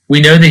 We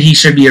know that he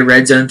should be a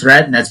red zone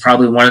threat, and that's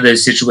probably one of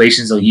those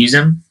situations they'll use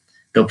him.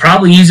 They'll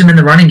probably use him in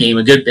the running game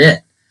a good bit.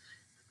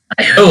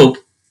 I hope,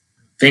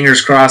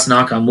 fingers crossed,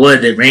 knock on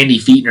wood, that Randy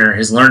Fichtner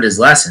has learned his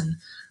lesson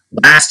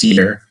last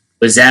year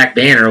with Zach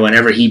Banner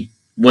whenever he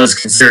was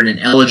considered an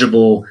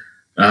eligible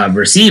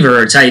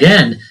receiver or tight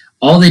end.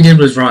 All they did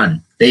was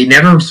run. They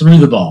never threw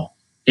the ball.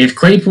 If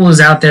Claypool is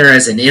out there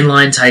as an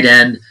inline tight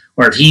end,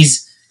 or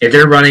if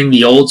they're running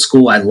the old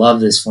school, I love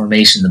this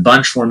formation, the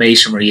bunch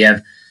formation where you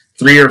have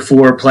 3 or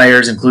 4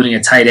 players, including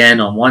a tight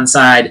end on one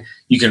side.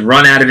 You can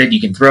run out of it.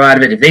 You can throw out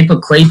of it. If they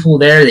put Claypool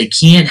there, they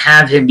can't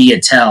have him be a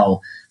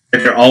tell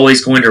that they're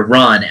always going to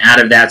run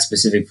out of that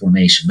specific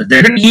formation. But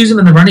they're going to use him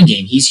in the running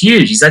game. He's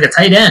huge. He's like a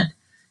tight end.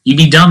 You'd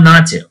be dumb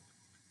not to.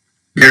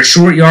 They're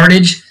short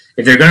yardage.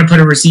 If they're going to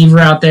put a receiver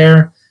out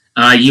there,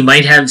 you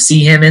might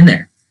see him in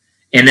there.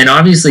 And then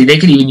obviously they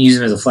could even use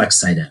him as a flex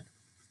tight end.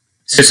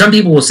 So some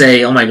people will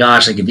say, oh my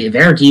gosh, like if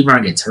Eric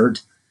Ebron gets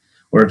hurt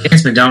or if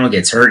Vance McDonald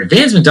gets hurt,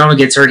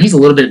 he's a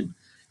little bit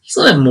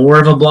more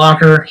of a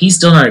blocker. He's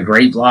still not a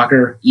great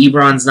blocker.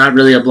 Ebron's not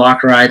really a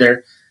blocker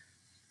either.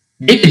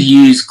 They could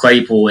use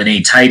Claypool in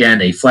a tight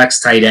end, a flex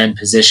tight end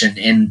position,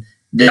 and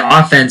the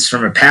offense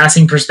from a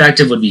passing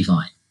perspective would be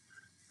fine.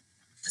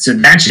 So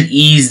that should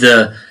ease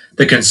the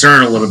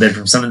concern a little bit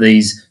from some of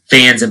these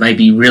fans that might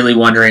be really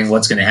wondering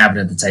what's going to happen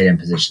at the tight end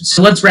position.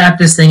 So let's wrap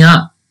this thing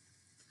up.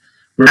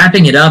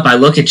 Wrapping it up, I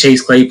look at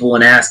Chase Claypool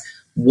and ask,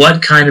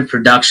 what kind of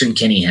production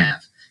can he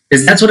have?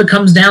 Because that's what it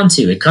comes down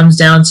to. It comes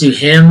down to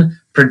him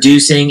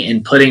producing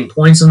and putting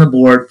points on the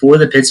board for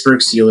the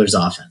Pittsburgh Steelers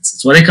offense.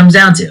 That's what it comes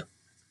down to.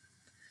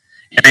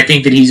 And I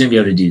think that he's going to be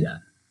able to do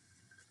that.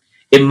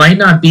 It might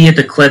not be at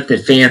the clip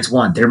that fans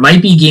want. There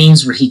might be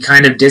games where he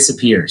kind of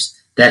disappears.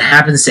 That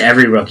happens to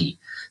every rookie.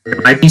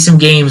 There might be some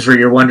games where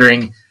you're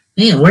wondering,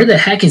 man, where the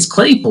heck is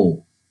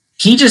Claypool?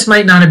 He just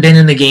might not have been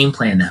in the game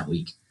plan that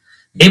week.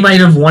 They might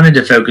have wanted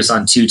to focus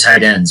on 2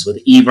 tight ends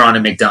with Ebron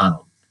and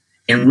McDonald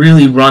and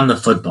really run the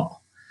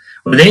football.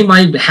 Or they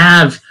might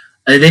have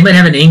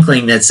an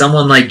inkling that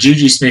someone like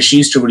Juju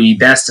Smith-Schuster would be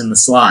best in the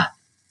slot.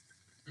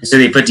 So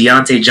they put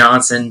Deontay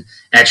Johnson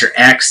at your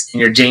X and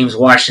your James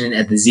Washington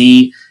at the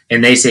Z,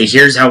 and they say,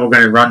 here's how we're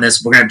going to run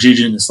this. We're going to have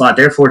Juju in the slot.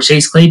 Therefore,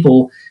 Chase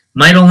Claypool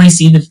might only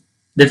see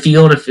the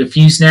field a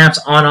few snaps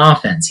on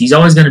offense. He's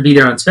always going to be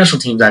there on special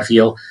teams, I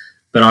feel,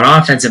 but on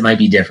offense it might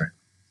be different.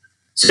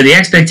 So the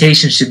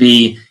expectation should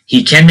be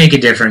he can make a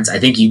difference. I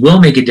think he will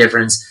make a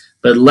difference,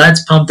 but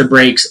let's pump the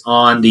brakes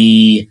on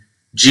the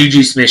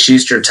Juju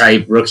Smith-Schuster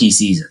type rookie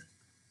season.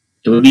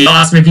 It would be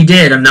awesome if he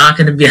did. You're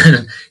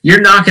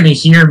not going to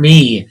hear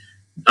me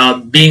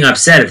being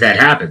upset if that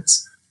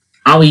happens.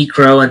 I'll eat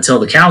crow until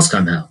the cows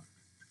come home.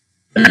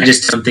 But I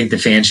just don't think the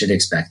fans should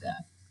expect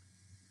that.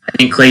 I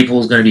think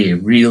Claypool is going to be a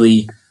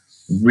really,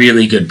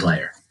 really good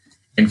player.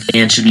 And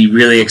fans should be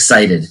really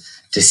excited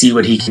to see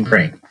what he can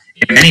bring.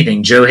 If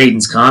anything, Joe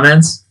Hayden's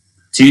comments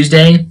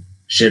Tuesday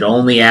should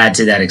only add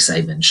to that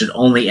excitement, should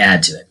only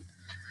add to it.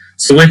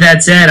 So with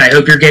that said, I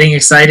hope you're getting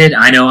excited.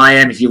 I know I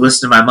am. If you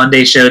listen to my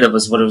Monday show, that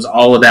was what it was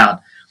all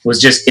about,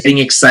 was just getting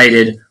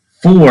excited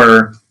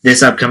for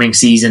this upcoming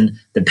season.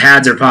 The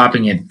pads are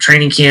popping at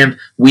training camp.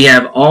 We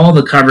have all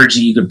the coverage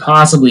that you could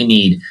possibly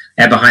need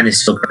at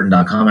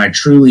BehindTheSteelCurtain.com. I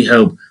truly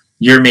hope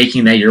you're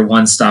making that your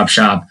one-stop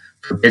shop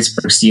for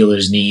Pittsburgh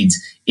Steelers needs.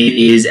 It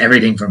is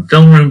everything from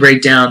film room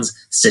breakdowns,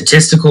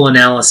 statistical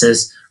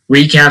analysis,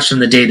 recaps from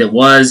the day that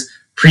was,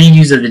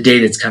 previews of the day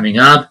that's coming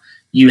up.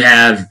 You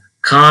have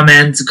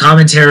comments,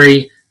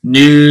 commentary,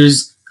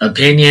 news,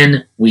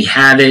 opinion. We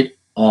have it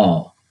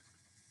all.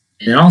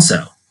 And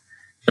also,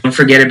 don't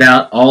forget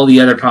about all the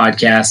other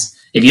podcasts.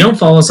 If you don't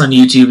follow us on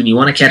YouTube and you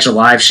want to catch a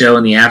live show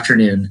in the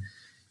afternoon,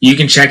 you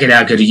can check it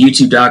out. Go to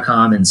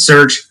youtube.com and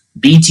search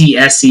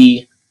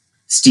BTSC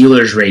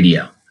Steelers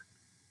Radio.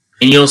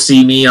 And you'll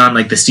see me on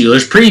like the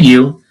Steelers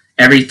preview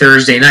every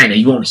Thursday night. Now,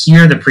 you won't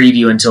hear the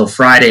preview until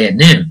Friday at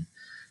noon.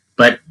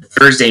 But the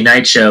Thursday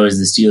night show is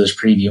the Steelers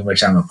preview, in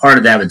which I'm a part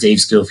of that with Dave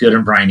Schofield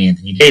and Brian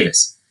Anthony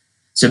Davis.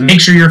 So make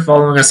sure you're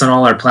following us on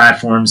all our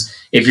platforms.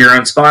 If you're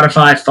on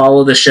Spotify,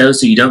 follow the show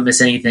so you don't miss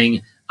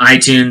anything.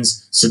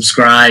 iTunes,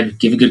 subscribe,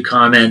 give a good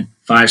comment,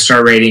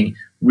 5-star rating.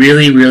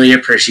 Really, really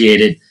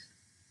appreciate it.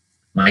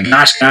 My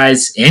gosh,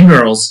 guys and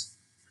girls,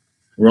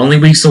 we're only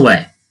weeks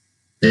away.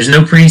 There's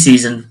no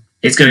preseason.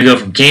 It's going to go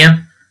from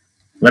camp.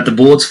 Let the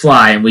bullets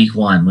fly in week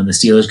 1 when the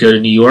Steelers go to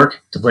New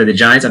York to play the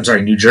Giants.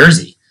 New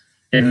Jersey.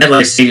 And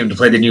MetLife Stadium to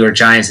play the New York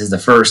Giants is the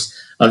first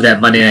of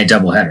that Monday night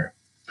doubleheader.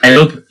 I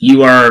hope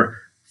you are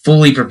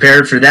fully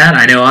prepared for that.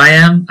 I know I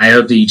am. I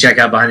hope that you check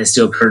out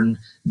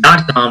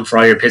BehindTheSteelCurtain.com for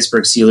all your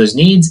Pittsburgh Steelers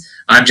needs.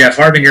 I'm Jeff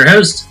Harbin, your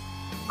host.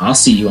 I'll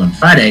see you on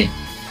Friday.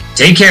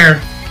 Take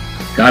care.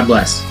 God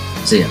bless.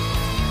 See ya.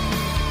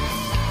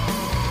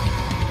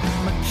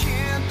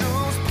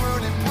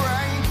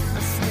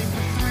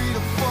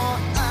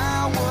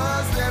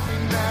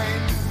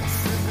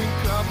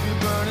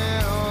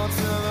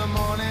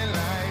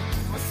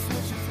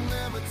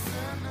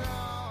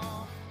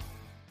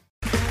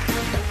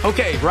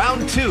 Okay,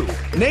 round 2.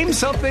 Name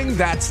something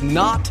that's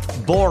not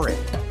boring.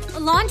 A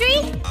laundry?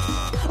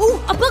 Ooh,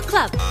 a book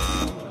club.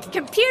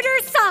 Computer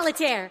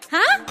solitaire,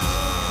 huh?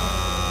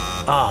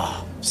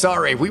 Ah, oh,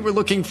 sorry. We were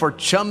looking for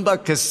Chumba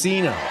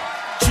Casino.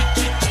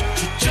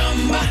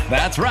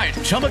 That's right.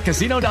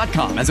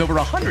 ChumbaCasino.com has over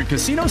 100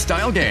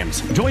 casino-style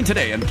games. Join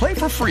today and play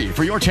for free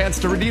for your chance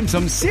to redeem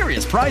some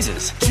serious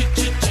prizes.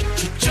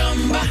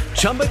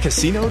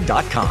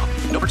 ChumbaCasino.com.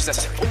 No purchase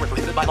necessary. Void where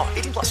prohibited by law.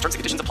 18 plus. Terms and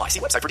conditions apply. See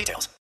website for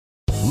details.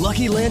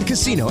 Lucky Land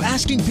Casino,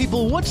 asking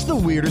people, what's the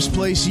weirdest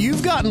place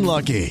you've gotten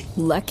lucky?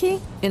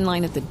 Lucky? In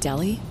line at the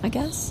deli, I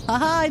guess?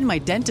 Aha, in my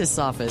dentist's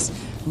office.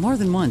 More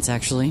than once,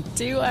 actually.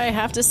 Do I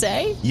have to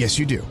say? Yes,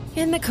 you do.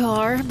 In the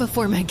car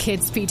before my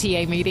kids'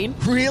 PTA meeting.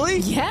 Really?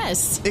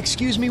 Yes.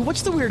 Excuse me,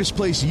 what's the weirdest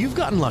place you've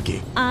gotten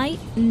lucky? I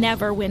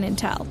never win and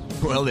tell.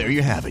 Well, there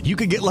you have it. You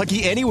can get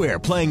lucky anywhere,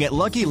 playing at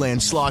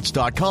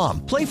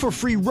LuckyLandSlots.com. Play for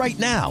free right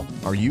now.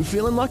 Are you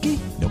feeling lucky?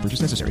 No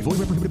purchase necessary. Void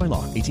where prohibited by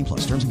law. 18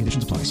 plus. Terms and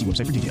conditions apply. See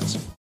website for details.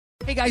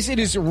 Hey guys, it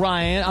is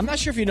Ryan. I'm not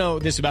sure if you know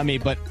this about me,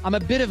 but I'm a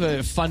bit of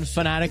a fun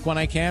fanatic when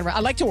I can. I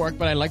like to work,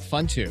 but I like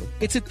fun too.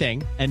 It's a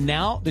thing. And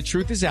now the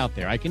truth is out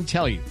there. I can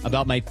tell you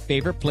about my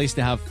favorite place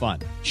to have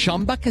fun.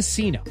 Chumba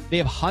Casino. They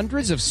have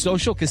hundreds of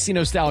social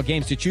casino style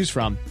games to choose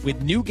from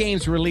with new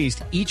games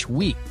released each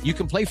week. You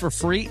can play for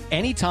free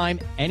anytime,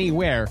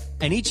 anywhere.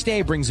 And each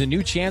day brings a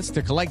new chance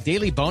to collect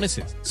daily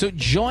bonuses. So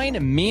join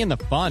me in the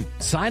fun.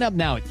 Sign up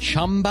now at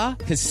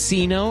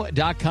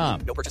ChumbaCasino.com.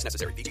 No purchase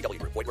necessary. VGW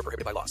Group. Void where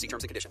prohibited by law. See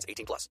terms and conditions.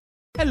 18 plus.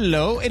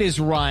 Hello, it is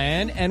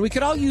Ryan, and we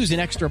could all use an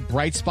extra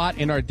bright spot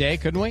in our day,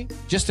 couldn't we?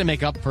 Just to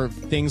make up for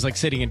things like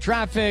sitting in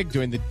traffic,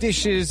 doing the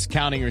dishes,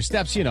 counting your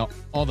steps, you know,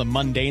 all the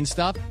mundane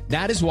stuff.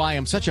 That is why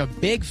I'm such a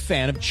big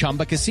fan of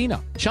Chumba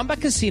Casino. Chumba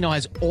Casino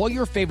has all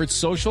your favorite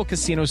social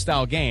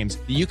casino-style games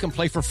that you can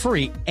play for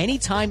free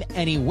anytime,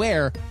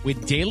 anywhere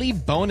with daily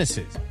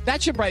bonuses.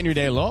 That should brighten your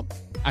day a little.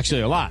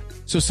 Actually, a lot.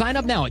 So sign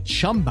up now at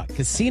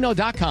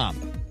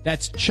ChumbaCasino.com.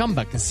 That's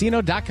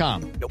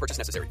ChumbaCasino.com. No purchase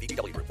necessary.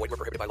 VGW Group. Void where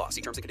prohibited by law.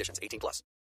 See terms and conditions. 18 plus.